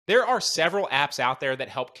There are several apps out there that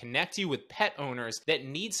help connect you with pet owners that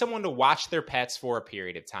need someone to watch their pets for a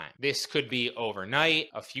period of time. This could be overnight,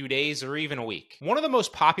 a few days, or even a week. One of the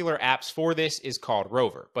most popular apps for this is called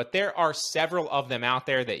Rover, but there are several of them out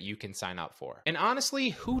there that you can sign up for. And honestly,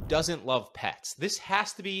 who doesn't love pets? This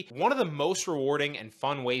has to be one of the most rewarding and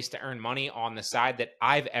fun ways to earn money on the side that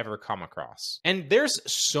I've ever come across. And there's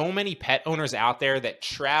so many pet owners out there that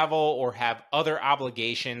travel or have other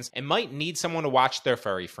obligations and might need someone to watch their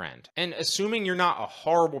furry friend. And assuming you're not a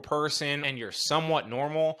horrible person and you're somewhat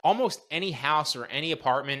normal, almost any house or any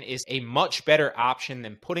apartment is a much better option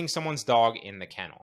than putting someone's dog in the kennel.